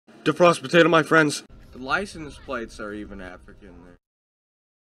Defrost potato, my friends. The license plates are even African there.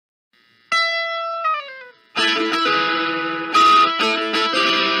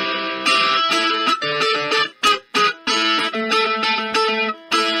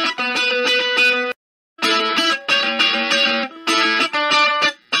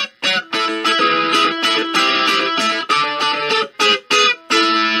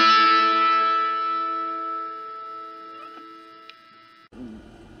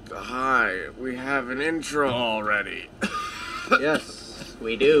 Hi, we have an intro already. Yes,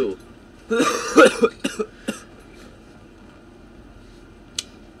 we do.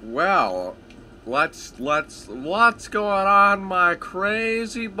 Well, what's going on, my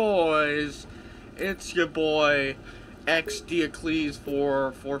crazy boys? It's your boy X Diocles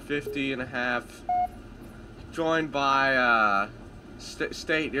 450 and a half, joined by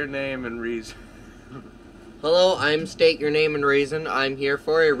state your name and reason. Hello, I'm State Your Name and Reason. I'm here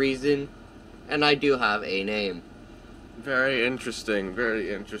for a reason, and I do have a name. Very interesting,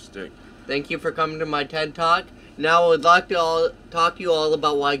 very interesting. Thank you for coming to my TED Talk. Now I would like to talk to you all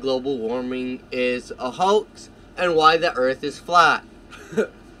about why global warming is a hoax and why the Earth is flat.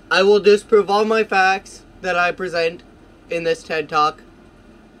 I will disprove all my facts that I present in this TED Talk,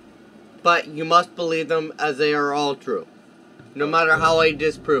 but you must believe them as they are all true, no matter how I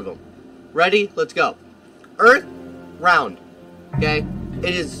disprove them. Ready? Let's go. Earth, round, okay?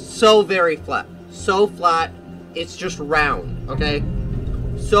 It is so very flat. So flat, it's just round, okay?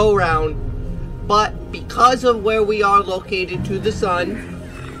 So round, but because of where we are located to the sun,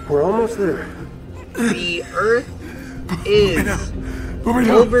 we're almost there. The Earth is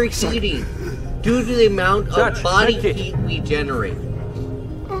overheating due to the amount of body heat we generate.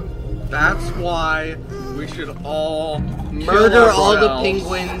 That's why we should all murder all the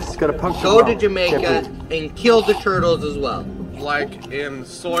penguins, go to Jamaica, and kill the turtles as well. Like in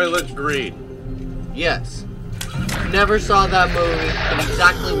Soylent Green. Yes. Never saw that movie, but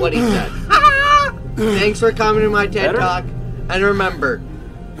exactly what he said. Thanks for coming to my TED Talk, and remember,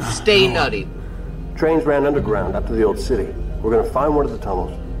 stay nutty. Trains ran underground up to the old city. We're gonna find one of the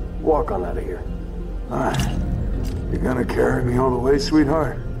tunnels, walk on out of here. Alright. You're gonna carry me all the way,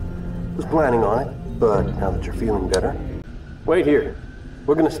 sweetheart? Was planning on it, but now that you're feeling better, wait here.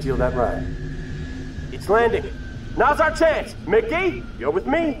 We're gonna steal that ride. It's landing. Now's our chance. Mickey, you're with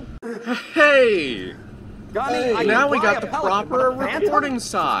me. Hey! Hey, now we got the proper recording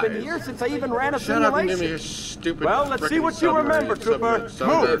size. It's been years since I even ran a Shut up and give me simulation. your stupid. Well, let's see what you remember, Trooper.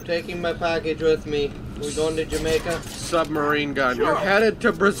 I'm taking my package with me. We going to Jamaica? Submarine gun. You're headed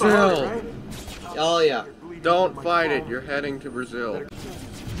to Brazil. Oh yeah. Don't fight it. You're heading to Brazil.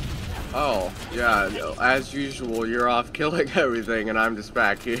 Oh, yeah, as usual, you're off killing everything, and I'm just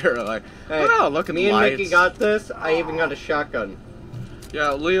back here, like, hey, wow, look at the me lights. and Mickey got this. I even got a shotgun.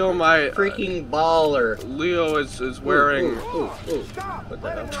 Yeah, Leo, my... freaking baller. Leo is wearing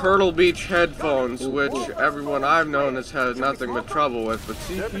Turtle Beach headphones, which everyone I've known has had nothing but trouble with, but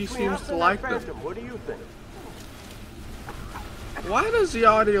he seems to like them. What do you think? Why does the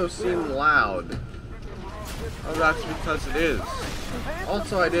audio seem loud? Oh, that's because it is.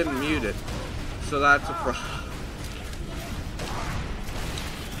 Also, I didn't mute it, so that's a problem.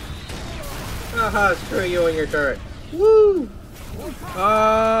 Haha, screw you and your turret. Woo! Good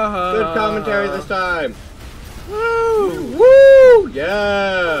commentary this time. Woo! Woo!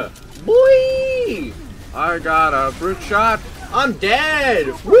 Yeah! Boy! I got a brute shot. I'm dead!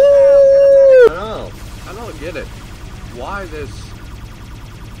 Woo! I don't get it. Why this?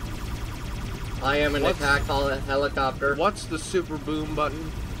 I am an attack helicopter. What's the super boom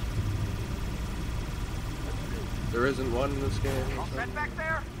button? There isn't one in this game.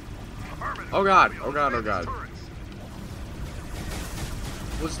 Oh god, oh god, oh god.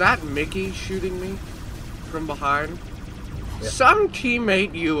 Was that Mickey shooting me from behind? Yeah. Some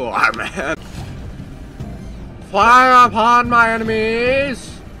teammate you are, man. Fire upon my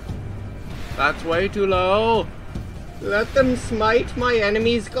enemies! That's way too low. Let them smite my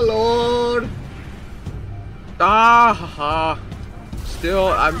enemies galore. Ah, ha, ha.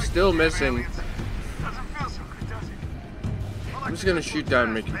 I'm still missing. I'm just gonna shoot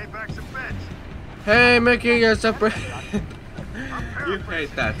down Mickey. Hey, Mickey, you're so pretty. You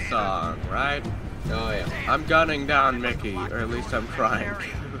hate that song, right? Oh, yeah. I'm gunning down Mickey, or at least I'm trying.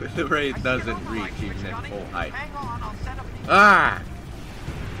 The rate doesn't reach even at full height. Ah!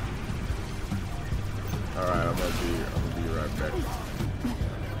 Alright, I'm gonna be right back.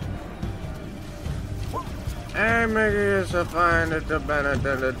 Hey, Mickey is so fine at the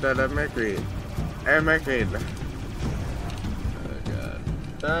Mickey. Hey, Mickey. Oh, God.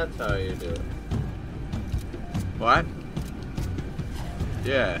 That's how you do it. What?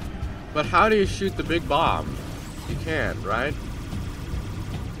 Yeah. But how do you shoot the big bomb? You can't, right?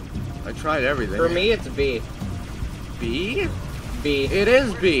 I tried everything. For me, it's B. B? B. It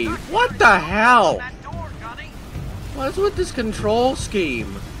is B. What the hell? What's with this control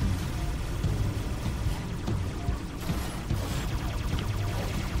scheme?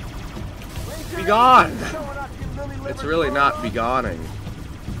 Be gone! It's really not begoning.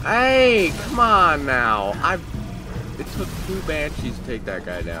 Hey, come on now. It took 2 banshees to take that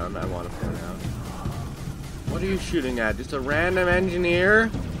guy down, I want to point out. What are you shooting at? Just a random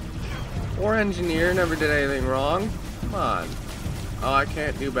engineer? Poor engineer, never did anything wrong. Come on. Oh, I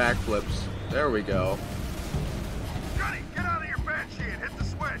can't do backflips. There we go. Johnny, get out of your banshee and hit the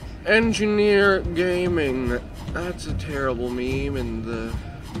switch. Engineer gaming. That's a terrible meme in the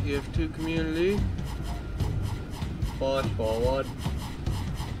TF2 community. Push forward.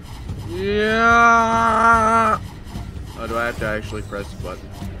 Yeah. Oh, do I have to actually press the button?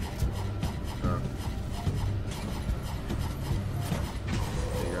 Oh.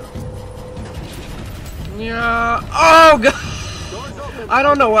 There you go. Yeah. Oh god. I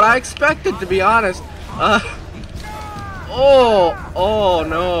don't know what I expected, to be honest. Oh no. Oh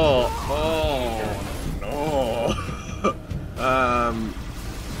no.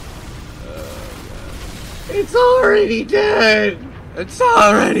 It's already dead! It's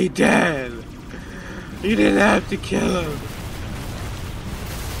already dead. You didn't have to kill him.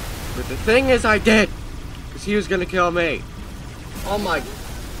 But the thing is, I did, because he was gonna kill me. Oh my...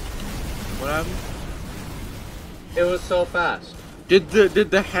 What happened? It was so fast. Did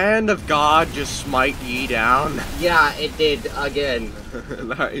the hand of God just smite ye down? Yeah, it did, again.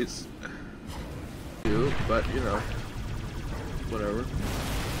 Nice. But, you know, whatever.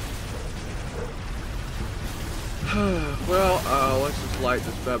 Well, let's just light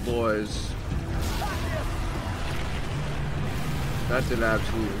this bad boys. That did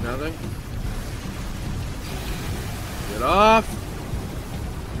absolutely nothing. Get off!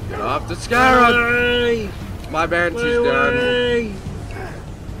 Get off the scarab! My banshee's done.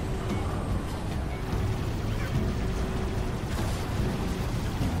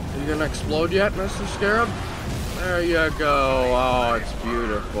 Are you gonna explode yet, Mr. Scarab? There you go. Oh, it's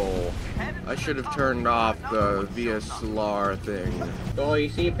beautiful. I should have turned off the VSLR thing. Oh, you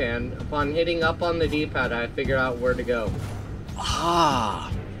see, Pan, upon hitting up on the D-pad, I figured out where to go.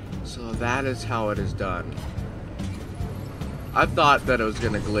 Ah, so that is how it is done. I thought that it was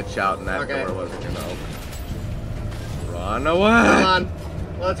gonna glitch out and that door wasn't gonna open. Run away! Come on,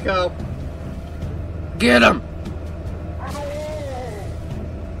 let's go. Get him!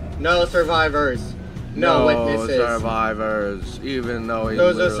 No survivors. No witnesses. Survivors, even though he There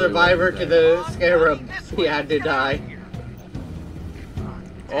was a survivor to the scarab. He had to die.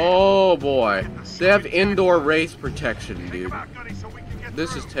 Oh boy. They have indoor race protection, dude.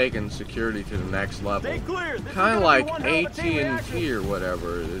 This is taking security to the next level. Kind of like AT&T or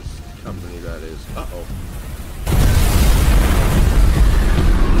whatever this company that is. Uh-oh.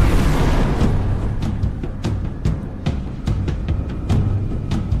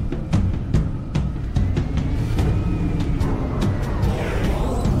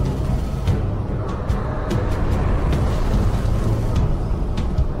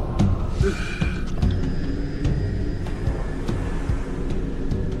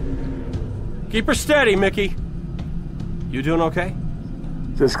 Keep her steady, Mickey. You doing okay?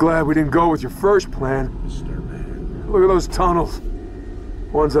 Just glad we didn't go with your first plan. Look at those tunnels.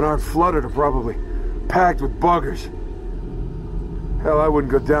 Ones that aren't flooded are probably packed with buggers. Hell, I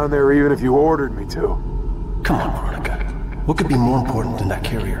wouldn't go down there even if you ordered me to. Come on, Veronica. What could be more important than that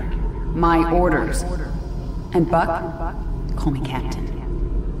carrier? My orders. And Buck, call me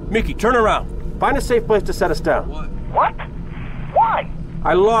Captain. Mickey, turn around. Find a safe place to set us down. What? Why?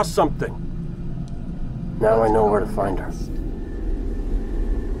 I lost something. Now I know where to find her.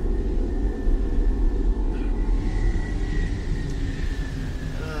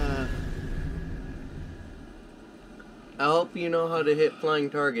 I hope you know how to hit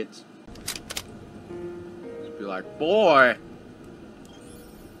flying targets. Just be like, boy.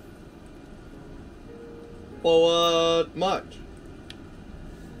 For what much?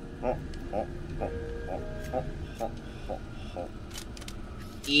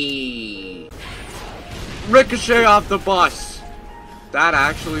 E. Ricochet off the bus. That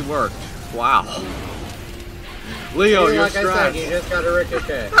actually worked. Wow. Leo, See, you're like stressed. I said, you just got a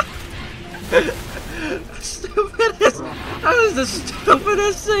ricochet. Stupidest. That is the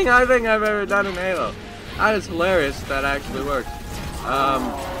stupidest thing I think I've ever done in Halo. That is hilarious. That actually worked.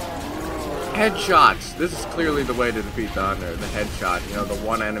 Headshots. This is clearly the way to defeat the Hunter. The headshot. You know, the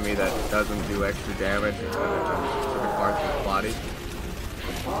one enemy that doesn't do extra damage and kind of jumps certain parts of his body.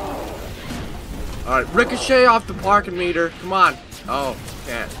 Alright, ricochet off the parking meter. Come on. Oh,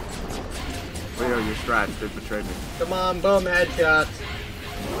 can't. Leo, you're scratched. They betrayed me. Come on, boom, headshots.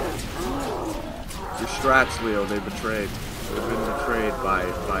 You're strats, Leo. They betrayed. They've been betrayed by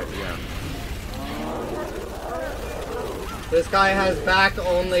yeah. This guy has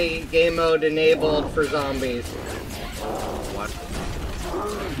back-only game mode enabled for zombies. What?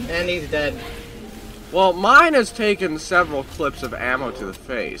 And he's dead. Well, mine has taken several clips of ammo to the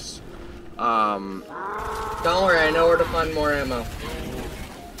face. Don't worry, I know where to find more ammo.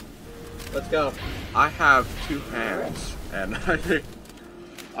 Let's go. I have 2 hands, and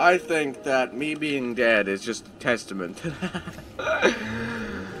I think that me being dead is just a testament to that.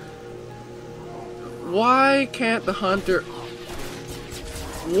 Why can't the hunter...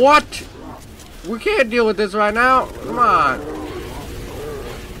 What? We can't deal with this right now. Come on.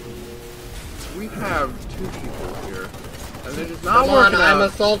 We have 2 people here, and they're just not working out. I'm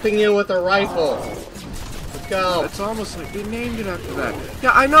assaulting you with a rifle. Let's go. It's almost like they named it after that.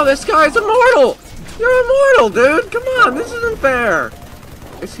 Yeah, I know, this guy's immortal! You're immortal, dude! Come on, this isn't fair!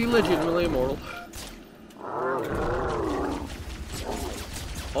 Is he legitimately immortal?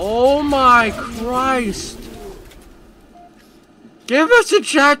 Oh my Christ! Give us a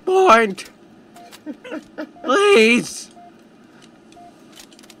checkpoint! Please!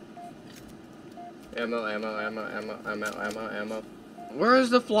 Ammo. Where's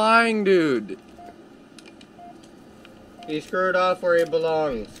the flying dude? He screwed off where he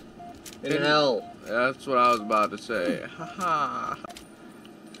belongs. In hell. That's what I was about to say. Haha.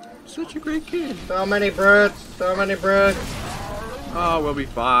 Such a great kid. So many brutes. So many brutes. Oh, we'll be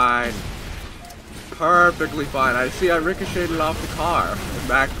fine. Perfectly fine. I see I ricocheted off the car and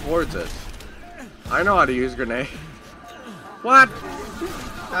back towards us. I know how to use grenade. What?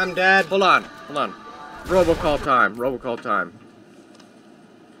 I'm dead. Hold on. Hold on. Robocall time. Robocall time.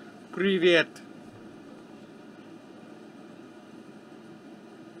 Привет.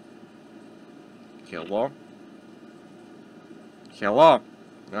 Hello? Hello?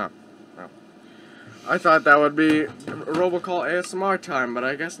 No. No. I thought that would be Robocall ASMR time, but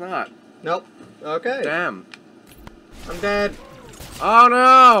I guess not. Nope. Okay. Damn. I'm dead. Oh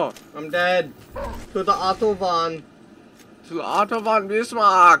no! I'm dead. To the Autobahn. To the Autobahn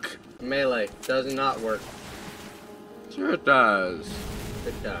Bismarck! Melee. Does not work. Sure it does.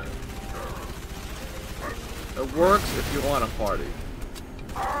 It does. It works if you want to party.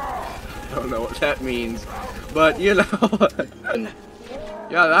 I don't know what that means, but you know.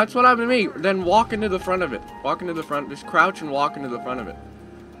 Yeah, that's what happened to me. Then walk into the front of it. Walk into the front. Just crouch and walk into the front of it.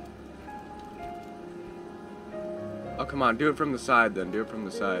 Oh, come on. Do it from the side then. Do it from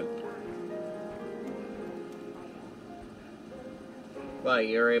the side. What,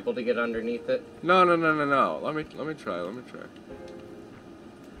 you're able to get underneath it? No. Let me try. Let me try.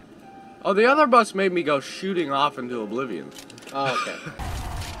 Oh, the other bus made me go shooting off into oblivion. Oh, okay.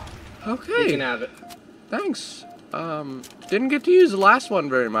 Okay. You can have it. Thanks. Didn't get to use the last one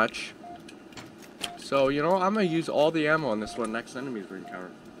very much. So, you know, I'm gonna use all the ammo on this one next enemies we encounter.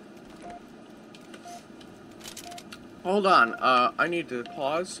 Hold on, I need to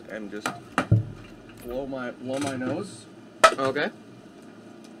pause and just blow my nose. Okay.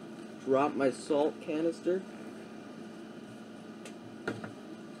 Drop my salt canister.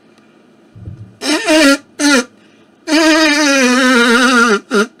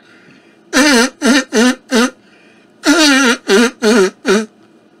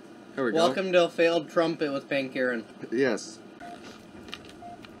 Welcome to a failed trumpet with Pancarin. Yes.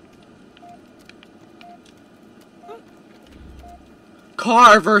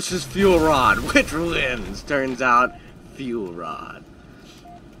 Car versus fuel rod. Which wins? Turns out, fuel rod.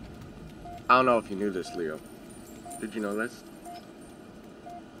 I don't know if you knew this, Leo. Did you know this?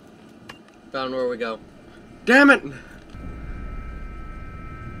 Found where we go. Damn it!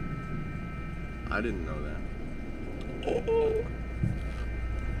 I didn't know that.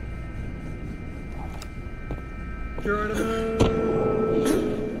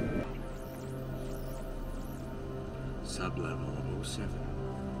 Sub-level 07.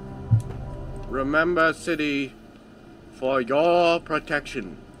 Remember, city, for your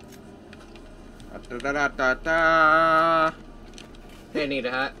protection. Da-da-da-da-da. Hey, I need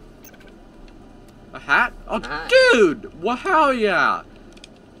a hat. A hat? Oh, A hat. dude! Well, hell yeah!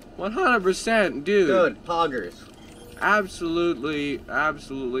 100%, dude. Good, poggers. Absolutely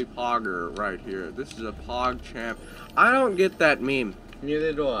pogger right here. This is a pog champ. I don't get that meme.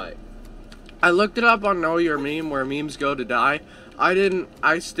 Neither do I. I looked it up on Know Your Meme, where memes go to die.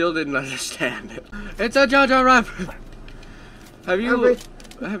 I still didn't understand it. It's a JoJo reference.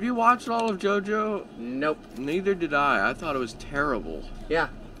 Have you watched all of JoJo? Nope. Neither did I. I thought it was terrible. Yeah.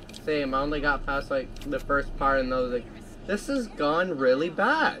 Same. I only got past like the first part, and I was like, this has gone really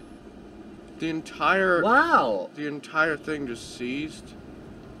bad. The entire The entire thing just seized.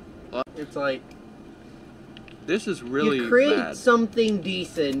 It's like This is really you create bad. something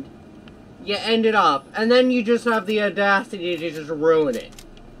decent, you end it up, and then you just have the audacity to just ruin it.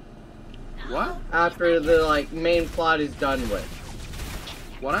 What? After the like main plot is done with.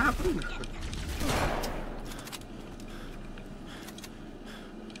 What happened?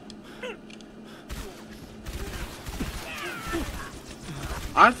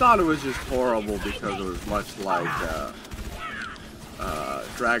 I thought it was just horrible because it was much like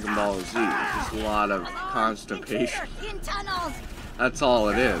Dragon Ball Z. It's just a lot of constipation. That's all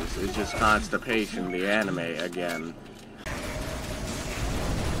it is. It's just constipation, the anime again.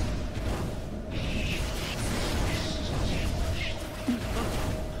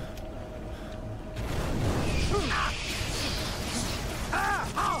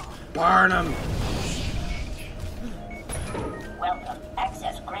 Burn him! Welcome.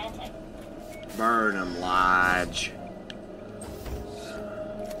 Access granted. Burn him, Lodge.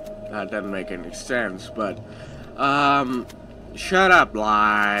 That doesn't make any sense, but, shut up,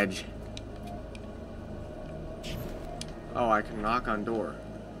 Lodge. Oh, I can knock on door.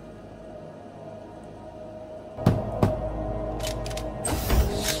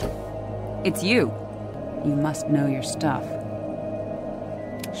 It's you. You must know your stuff.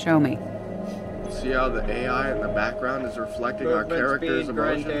 Show me. See how the AI in the background is reflecting our character's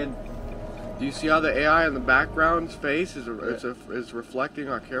emotion? Do you see how the AI in the background's face is reflecting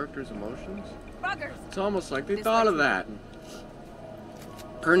our character's emotions? It's almost like they thought of that.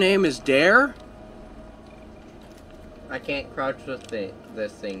 Her name is Dare? I can't crouch this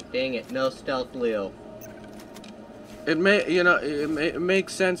thing. Dang it. No stealth, Leo. It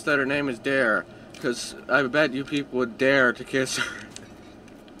makes sense that her name is Dare, because I bet you people would dare to kiss her.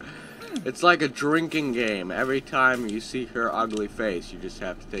 It's like a drinking game. Every time you see her ugly face, you just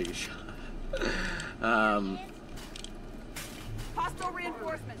have to take a shot. Hostile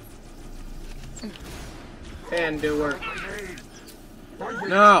reinforcements. Can do work.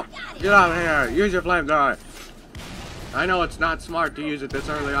 No! Get out of here! Use your flamethrower! I know it's not smart to use it this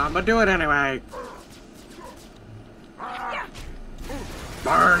early on, but do it anyway!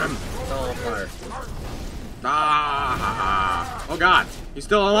 Burn him! It's all fire. Ah! Oh god! He's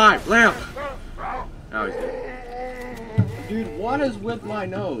still alive! Lamp! Now he's dead. Dude, what is with my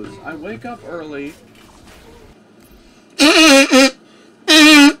nose? I wake up early.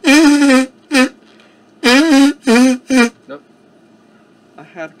 Nope. I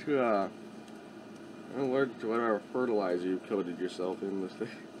have to, I'm allergic to whatever fertilizer you coated yourself in this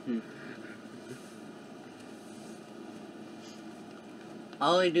thing.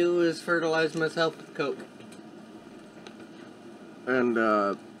 All I do is fertilize myself with Coke. And,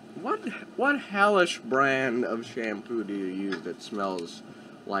 what hellish brand of shampoo do you use that smells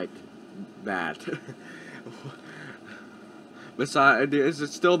like that? Besides, is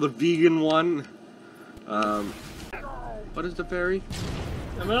it still the vegan one? What is the fairy?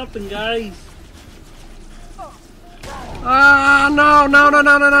 I'm helping, guys. Ah, no, no, no,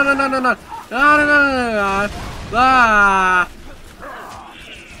 no, no, no, no, no, no, no, no, no, no, no, ah!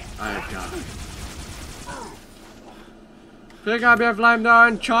 I got it. Pick up your flamethrower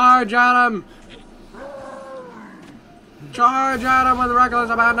and charge at him! Charge at him with reckless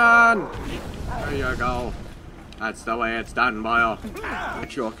abandon! There you go. That's the way it's done, boy.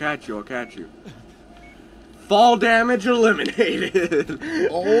 Catch you, I'll catch you, I'll catch you. Fall damage eliminated!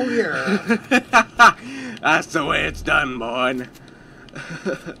 Oh, yeah. That's the way it's done, boy.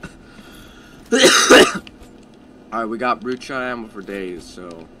 Alright, we got brute shot ammo for days,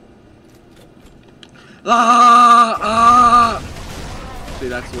 so... Ah! Ah! See,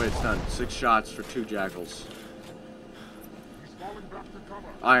 that's the way it's done. 6 shots for 2 jackals.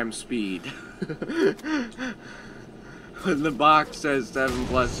 I am speed. When the box says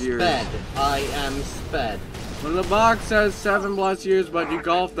 7+ years. Sped. I am sped. When the box says 7+ years, but you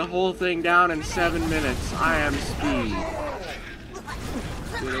golf the whole thing down in 7 minutes, I am speed.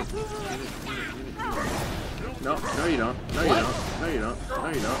 No, no you don't. No you don't. No you don't. No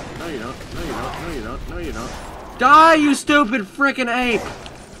you don't. No you don't. No you don't. No you don't. No you don't. Die, you stupid frickin' ape!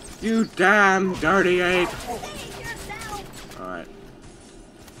 You damn dirty ape! Alright.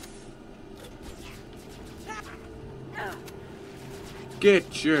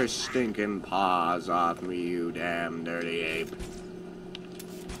 Get your stinking paws off me, you damn dirty ape.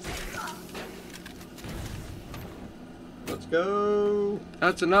 Let's go.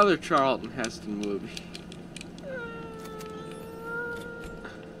 That's another Charlton Heston movie.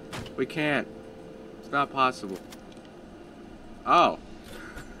 We can't. It's not possible. Oh.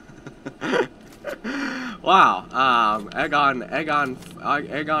 Wow. Egg on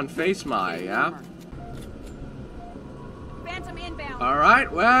face my, yeah? Phantom inbound.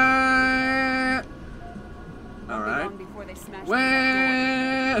 Alright, where? Alright.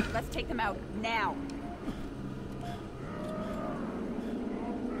 Where? Let's take them out now.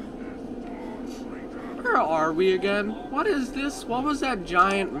 Where are we again? What is this? What was that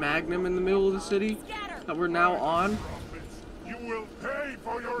giant magnum in the middle of the city that we're now on? You will pay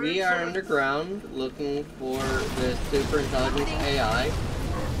for your We are underground looking for the super intelligence AI.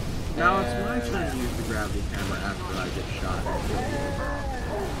 Now it's my turn to use the gravity camera after I get shot.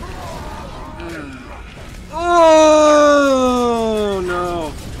 Oh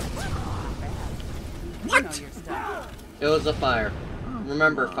no! What? It was a fire.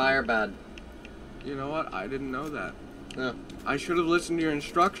 Remember, fire bad. You know what? I didn't know that. No. I should have listened to your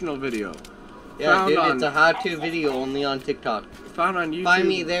instructional video. Yeah, dude, it's a how-to video only on TikTok. Found on YouTube. Find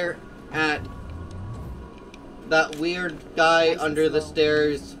me there at that weird guy under the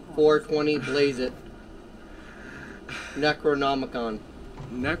stairs, 420 Blaze It. Necronomicon.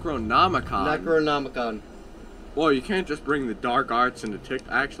 Necronomicon. Well, you can't just bring the dark arts into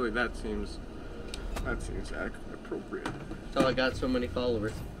TikTok. Actually, that seems appropriate. So I got so many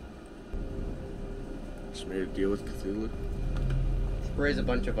followers. Just made a deal with Cthulhu. Raise a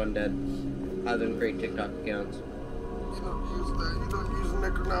bunch of undead. Have them create TikTok accounts. You don't use that. You don't use the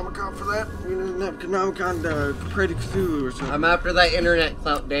Necronomicon for that. You use the Necronomicon to pray to Cthulhu or something. I'm after that internet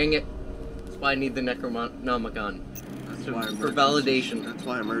clout, dang it. That's why I need the Necronomicon. For validation. That's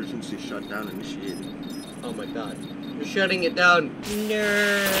why emergency shutdown initiated. Oh my god. You're shutting it down.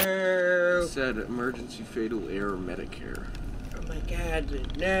 No. It said emergency fatal error Medicare. Oh my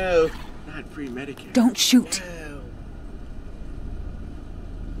god. No. Not free Medicare. Don't shoot. No.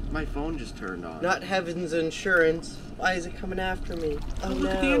 My phone just turned on. Not Heaven's Insurance. Why is it coming after me? Oh no.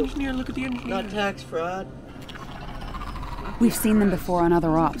 Look at the engineer, look at the engineer. Not tax fraud. We've seen them before on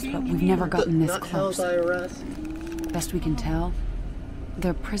other ops, but we've never gotten this Not close. Hell's IRS. Best we can tell,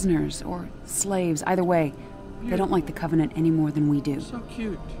 they're prisoners or slaves. Either way, they don't like the Covenant any more than we do. So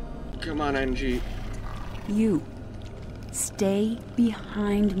cute. Come on, NG. You, stay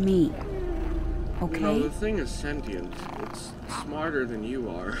behind me. Okay? You know, the thing is sentient. It's smarter than you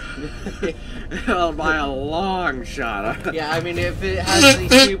are. Well, by a long shot. Yeah, I mean, if it has these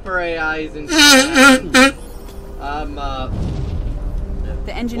super AIs and the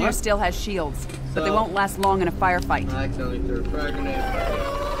engineer still has shields, but they won't last long in a firefight. I accidentally threw a frag grenade.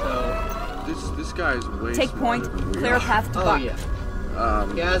 So this guy's way Take point, smarter than we clear a are. path to oh Buck. yeah.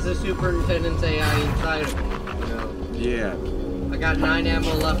 He has the superintendent's AI inside of him. You know. Yeah. I got 9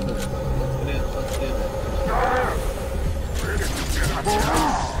 ammo left of it. Let's do this.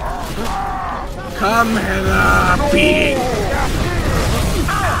 Come hither, being.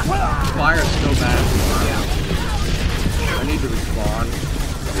 Fire's so bad. I need to respawn.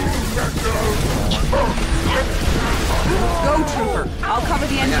 Go, trooper. I'll cover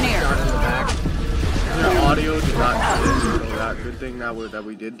the engineer. Shot in the back. The audio did not so that good thing that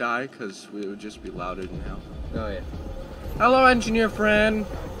we did die, because we would just be louder than hell. Oh yeah. Hello, engineer friend.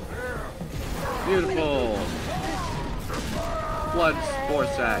 Beautiful. Blood spore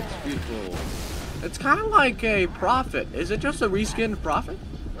sacks. Beautiful. It's kind of like a Prophet. Is it just a reskinned Prophet?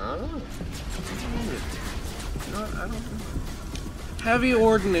 I don't know. I don't know. Heavy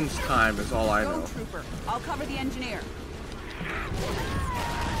ordnance time is all I know. Go, trooper. I'll cover the engineer.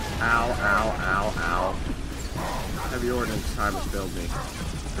 Ow, ow, ow, ow. Heavy ordnance time has failed me.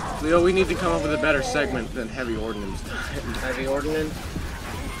 Leo, we need to come up with a better segment than heavy ordnance time. Heavy ordnance.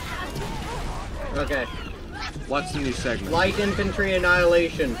 Okay. What's the new segment? Light infantry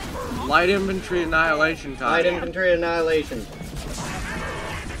annihilation. Light infantry annihilation time. Light infantry annihilation.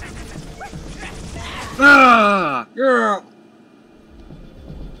 Ah! Girl.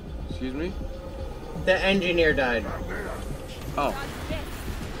 Excuse me? The engineer died. Oh.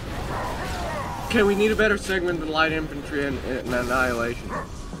 Okay, we need a better segment than light infantry and annihilation.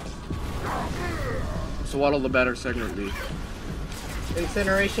 So what'll the better segment be?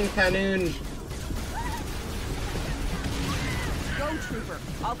 Incineration cannon. Go, trooper.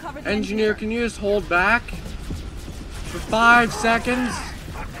 I'll cover the Engineer, can you just hold back for 5 seconds?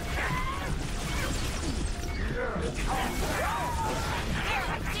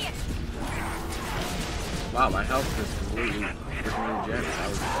 Wow, my health is completely freaking regen.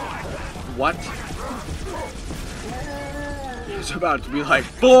 What? He's about to be like,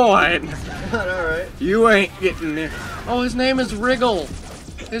 boy! Alright. You ain't getting there. Oh, his name is Wriggle.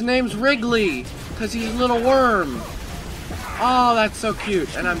 His name's Wrigley, because he's a little worm. Oh, that's so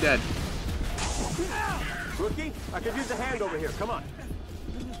cute. And I'm dead. Rookie, I could use a hand over here. Come on.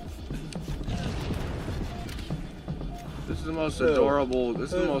 is the most adorable.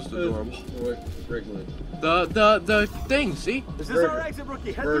 This is the most adorable. Wrigley. The thing. See? This is our exit,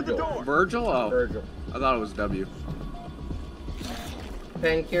 rookie. Head through the door. Virgil. Oh. Virgil. I thought it was W.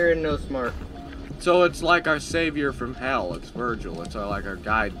 Pancure and no smart. So it's like our savior from hell. It's Virgil. It's like our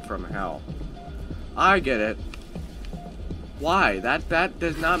guide from hell. I get it. Why? That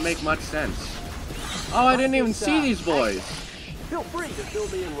does not make much sense. Oh, I didn't even see these boys. Feel free to fill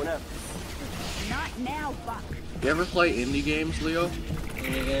me in whenever. Not now, Buck. You ever play indie games, Leo?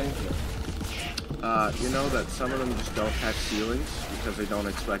 Indie games? You know that some of them just don't have ceilings because they don't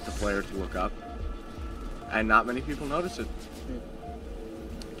expect the player to look up. And not many people notice it.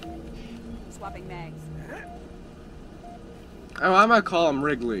 Swapping mags. Oh, I might call him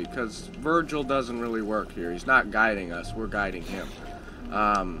Wrigley, because Virgil doesn't really work here. He's not guiding us, we're guiding him.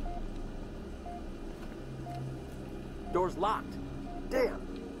 Door's locked. Damn.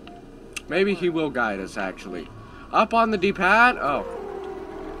 Maybe he will guide us, actually. Up on the D-pad? Oh.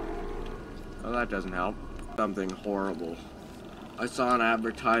 Well, that doesn't help. Something horrible. I saw an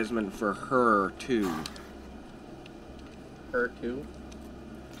advertisement for Her, too. Her too?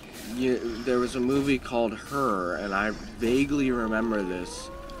 Yeah, there was a movie called Her, and I vaguely remember this,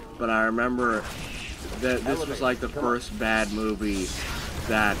 but I remember that this was like the first bad movie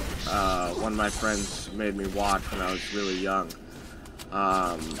that one of my friends made me watch when I was really young.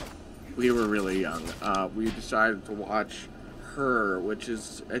 We were really young. We decided to watch Her, which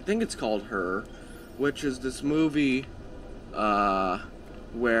is, I think it's called Her, which is this movie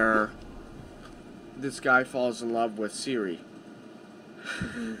where this guy falls in love with Siri.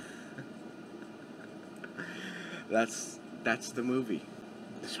 That's the movie.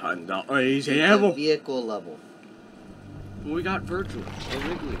 It's a vehicle level. We got Virgil or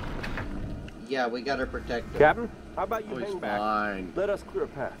Wrigley. Yeah, we gotta protect him. Captain, how about you Oh, he's hang back? fine. Let us clear a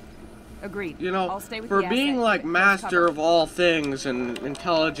path. Agreed. You know, I'll stay with for the being asset. like Close master cover. of all things and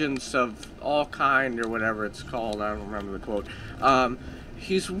intelligence of all kind or whatever it's called, I don't remember the quote.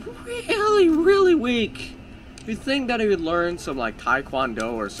 He's really, really weak. You'd think that he would learn some like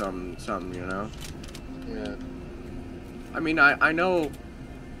Taekwondo or some, you know? Yeah. I mean, I know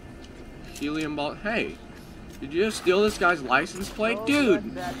helium ball. Hey, did you just steal this guy's license plate, dude?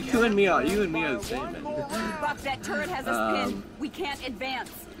 You and me are the same man. Buck, that turret has us pinned. We can't advance.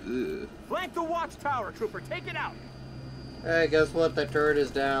 Flank the watchtower, trooper. Take it out. Hey, guess what? The turret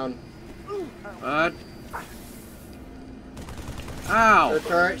is down. What? Ow! The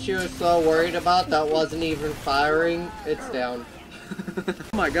turret she was so worried about that wasn't even firing, it's down. Oh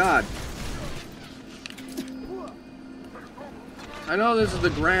my god. I know this is the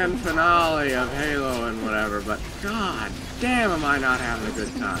grand finale of Halo and whatever, but god damn am I not having a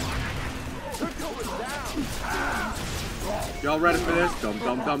good time. Y'all ready for this? Dum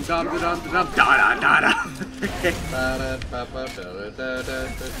dum dum dum dum dum dum da da da da.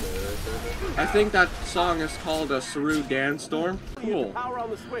 I think that song is called a Saru Dance Storm. Cool. Power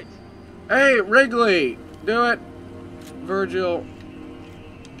on the switch. Hey, Wrigley! Do it! Virgil.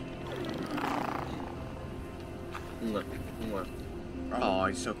 Oh,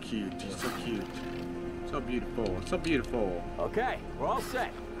 he's so cute. He's so cute. So beautiful. So beautiful. Okay, we're all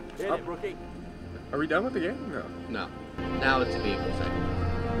set. Hit it, rookie. Are we done with the game? No. No. Now it's vehicle second.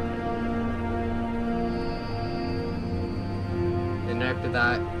 And after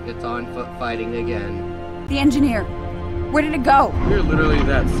that, it's on foot fighting again. The engineer. Where did it go? You're literally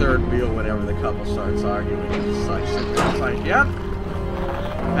that third wheel whenever the couple starts arguing. It's just like, sit there, it's like, yep.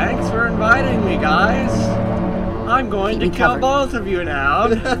 Thanks for inviting me, guys. I'm going to kill both of you now.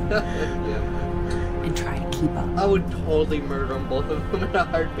 And try to keep up. I would totally murder them, both of them in a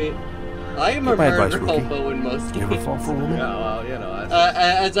heartbeat. I am a murder hobo in most games. You ever fall for a woman? Yeah, well, you know.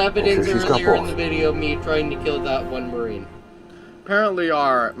 As evidence she's got earlier in balls. the video, me trying to kill that one Marine. Apparently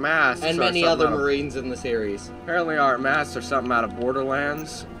our masks And are many something other out of- Marines in the series. Apparently our masks are something out of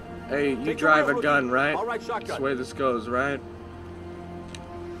Borderlands. Hey, you Take drive the a wheel, gun, rookie. right? All right, That's shotgun. the way this goes, right?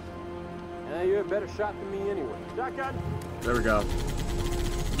 You're a better shot than me anyway. Shotgun. There we go.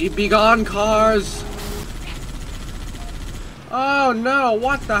 You be gone, cars! Oh no,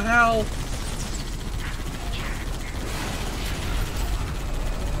 what the hell?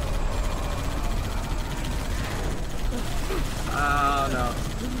 Oh no.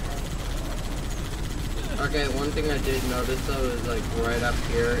 Okay, one thing I did notice though is like right up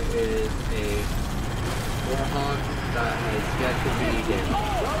here is a Warhawk that has yet to be eaten.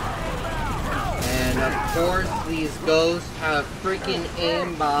 And of course these ghosts have freaking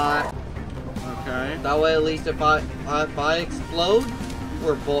aimbot. Okay. That way at least if I explode,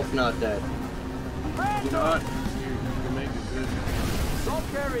 we're both not dead. You know what? You make it good. Assault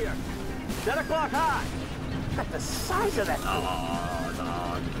carrier. 10 o'clock high. At the size of that thing.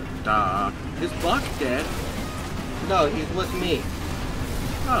 Is Buck dead? No, he's with me.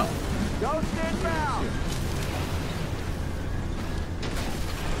 Oh. Go stand down.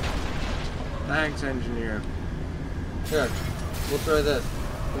 Thanks, engineer. Here, we'll try this.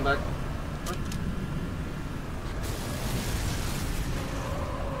 Come back.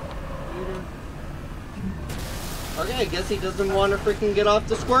 Okay, I guess he doesn't want to freaking get off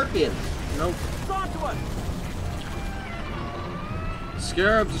the Scorpion. Nope. On to us.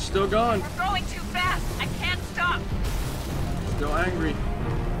 Scarabs are still gone. We're going too fast. I can't stop. Still angry.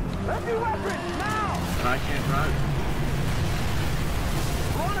 Heavy weapons, now! But I can't drive.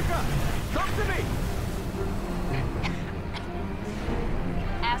 Veronica, come to me!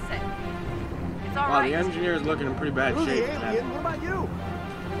 Asset. It's all Wow, right. the engineer's looking in pretty bad You're shape. the alien, what about you?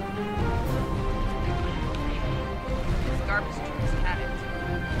 This garbage truck's had it.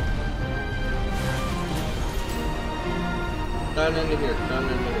 Down into here, down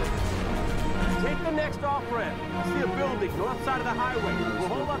into here. Take the next off-ramp. I see a building, north side of the highway. We'll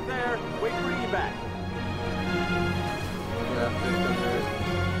hold up there, wait for evac. Yeah,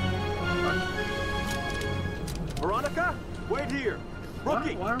 Veronica, wait here.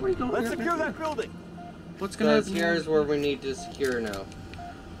 Rookie, Why are we going let's here? secure that building. What's gonna because happen? here's where we need to secure now.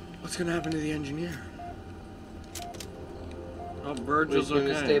 What's gonna happen to the engineer? Oh, We're Virgil's going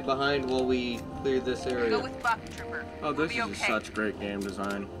to okay. stay behind while we clear this Go area. with Buck, Trooper. Oh, We'll this be is okay. such great game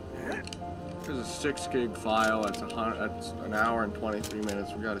design. There's a 6 gig file. That's an hour and 23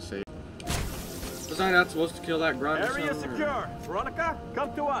 minutes. We gotta save. Was I not supposed to kill that grunt? or Area something, or secure. Veronica,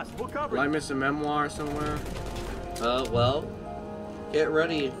 come to us. We'll cover Did I you. miss a memoir somewhere? Well, get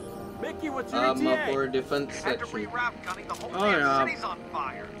ready Mickey, what's your ETA? for a defense Had to section. reroute, Gunny. The whole Oh, damn yeah. city's on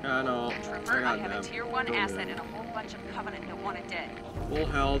fire. Yeah, I know. Trooper, I have a that. tier 1 Don't do asset that. and a whole bunch of Covenant that want it dead. Full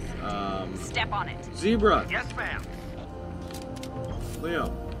health. Step on it. Zebra. Yes, ma'am.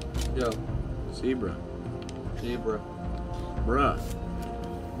 Leo. Yo, Zebra. zebra. Bruh.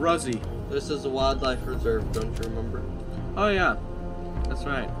 Ruzzy. This is a wildlife reserve, don't you remember? Oh yeah. That's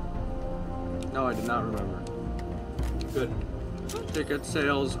right. No, I did not remember. Good. Ticket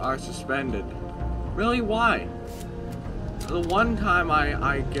sales are suspended. Really? Why? The one time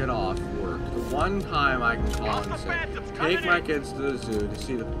I get off work, the one time I can call and say, take my kids to the zoo to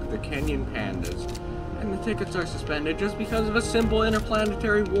see the Kenyan pandas, and the tickets are suspended just because of a simple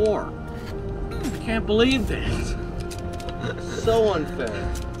interplanetary war. I can't believe this. So unfair.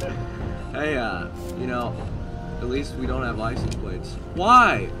 Hey, you know, at least we don't have license plates.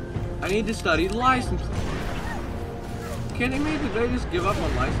 Why? I need to study the license plate. Kidding me? Did they just give up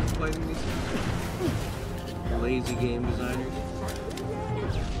on license plating these things? Lazy game designers.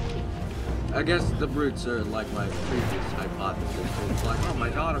 I guess the brutes are like my previous hypothesis. It's like, oh, my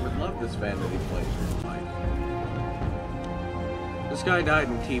daughter would love this vanity plate. Like, this guy died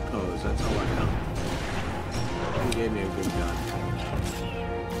in T-pose. That's all I know. He gave me a good gun.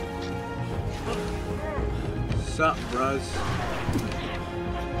 Sup, bruz?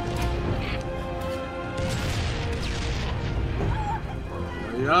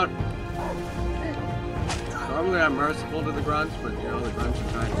 No, you're not. Normally I'm merciful to the grunts, but you know, the grunts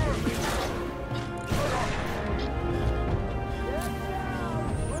are trying to kill me.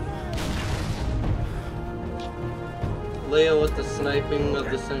 Leo with the sniping of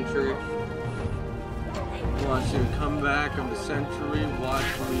the century. Watch you come back of the century, watch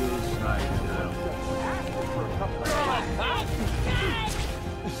Leo snipe now.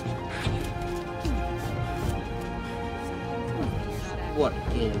 What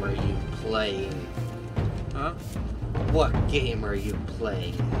game are you playing? Huh? What game are you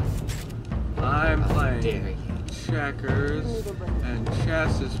playing? I'm How dare playing you. checkers, and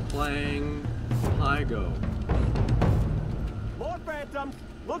chess is playing Pygo. More phantoms.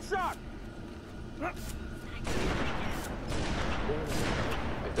 Look sharp. I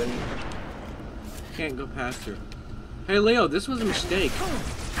couldn't. Can't go past her. Hey Leo, this was a mistake.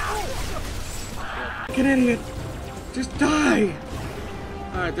 Like an idiot. Just die!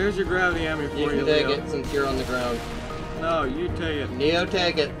 Alright, there's your gravity ammo for You you, can take Leo. it since you're on the ground. No, you take it. Neo,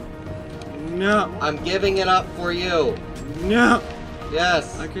 take it. No, I'm giving it up for you. no!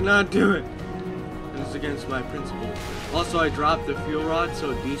 Yes. I cannot do it. It's against my principles. Also, I dropped the fuel rod,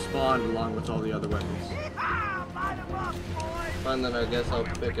 so it despawned along with all the other weapons. Fine, then I guess I'll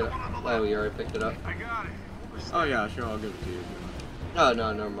pick it up. Oh, you already picked it up. I got it. Oh yeah, sure, I'll give it to you. Oh,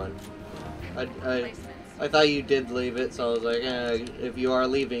 no, never mind. I thought you did leave it, so I was like, if you are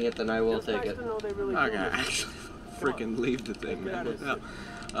leaving it, then I will take it. Okay, actually, freaking leave the thing, man. What the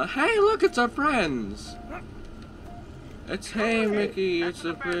hell? Hey, look, it's our friends! It's hey, Mickey, it's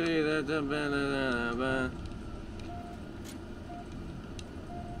so pretty.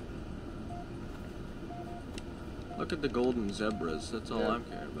 Look at the golden zebras. That's all Yeah. I'm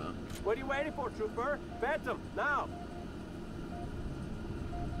caring about. What are you waiting for, trooper? Phantom, now!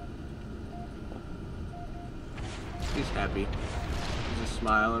 He's happy. He's just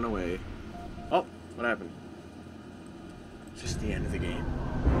smiling away. Oh, what happened? It's just the end of the game.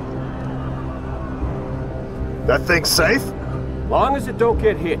 That thing's safe? Long as it don't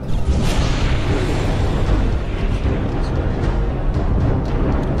get hit.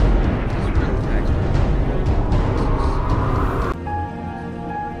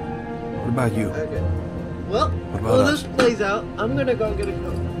 What about you? Okay. Well, about while us? this plays out, I'm gonna go get a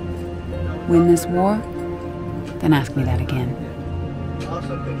coat. Win this war? Then ask me that again.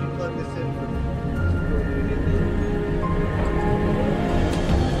 Also, could you plug this in for me?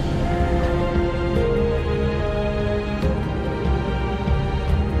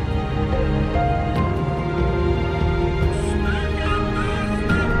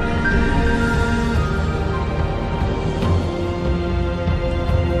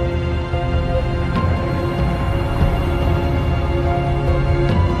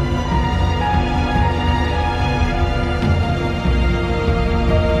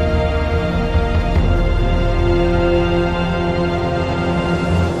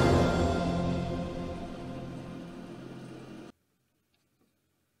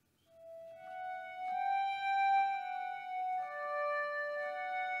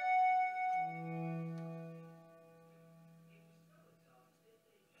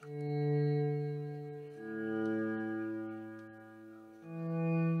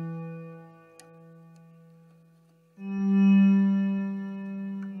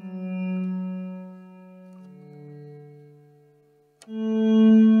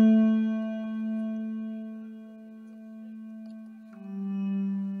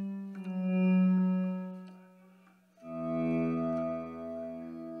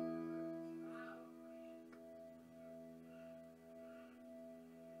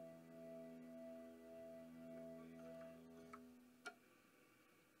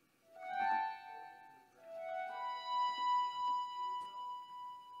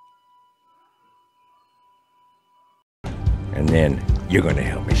 And then you're gonna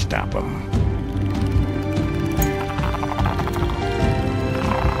help me stop them.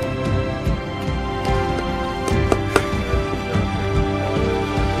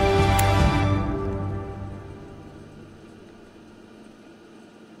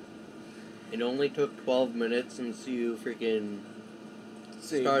 It only took 12 minutes since you freaking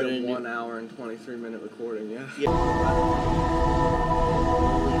Saved started a a new- 1 hour and 23-minute recording, yeah. Yeah. Holy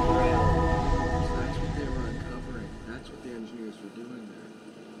grail. That's what they were uncovering. That's what the engineers were doing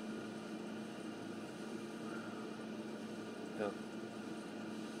there. Yeah.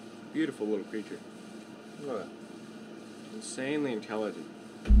 Beautiful little creature. Okay. Insanely intelligent.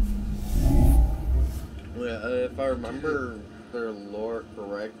 Yeah, if I remember their lore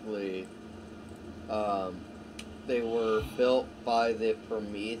correctly, they were built by the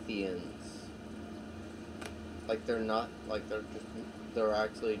Prometheans. Like they're not, like they're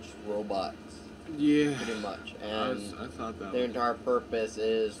actually just robots. Yeah. Pretty much. I And thought that their was... entire purpose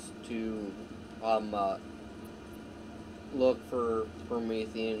is to, look for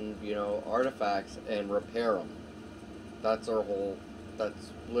Promethean, artifacts and repair them. That's their whole, that's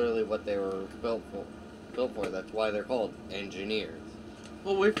literally what they were built for. That's why they're called engineers.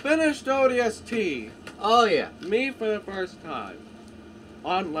 Well, we finished ODST. Oh yeah. Me for the first time.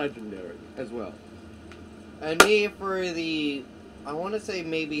 On Legendary as well. And me for the, I want to say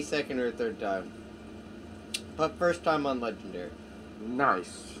maybe second or third time. But first time on Legendary.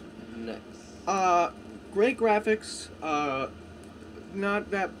 Nice. Nice. Great graphics. Not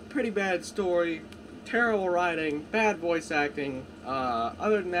that pretty bad story. Terrible writing. Bad voice acting.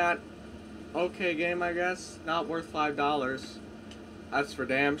 Other than that, okay game, I guess. Not worth $5. That's for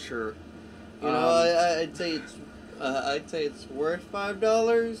damn sure. I'd say it's worth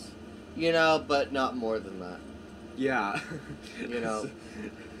 $5. But not more than that. Yeah.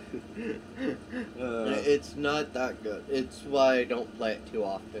 It's not that good. It's why I don't play it too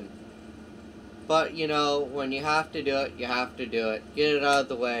often. But, when you have to do it, you have to do it. Get it out of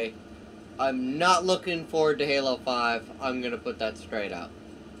the way. I'm not looking forward to Halo 5. I'm gonna put that straight out.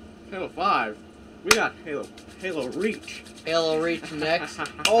 Halo 5? We got Halo Reach. Halo Reach next.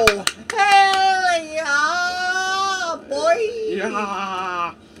 Oh, hell yeah, boy!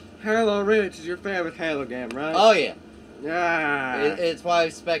 Yeah! Halo Reach is your favorite Halo game, right? Oh, yeah. Yeah! It's why I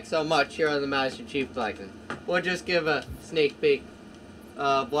expect so much here on the Master Chief Collection. We'll just give a sneak peek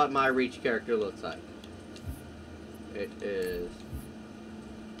of what my Reach character looks like. It is...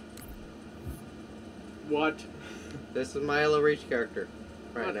 What? This is my Halo Reach character.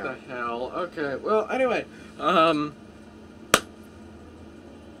 right now. What the hell? Okay, well, anyway, And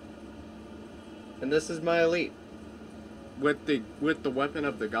this is my elite. with the weapon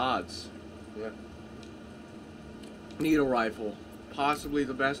of the gods. Yeah. Needle rifle. Possibly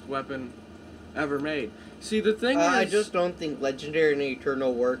the best weapon ever made. See, the thing is... I just don't think Legendary and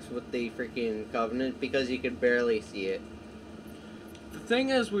Eternal works with the freaking Covenant because you can barely see it. The thing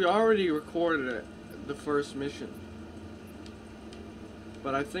is, we already recorded it, the first mission.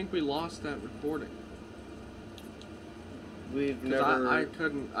 But I think we lost that recording. We've never... I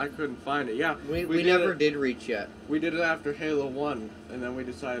couldn't find it. Yeah. We never did reach yet. We did it after Halo 1, and then we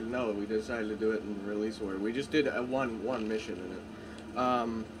decided we decided to do it in release order. We just did a one mission in it.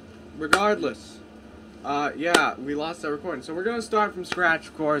 Regardless, yeah, we lost that recording. So we're gonna start from scratch,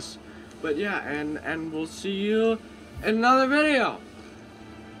 of course. But yeah, and we'll see you in another video.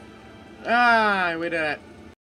 We did it.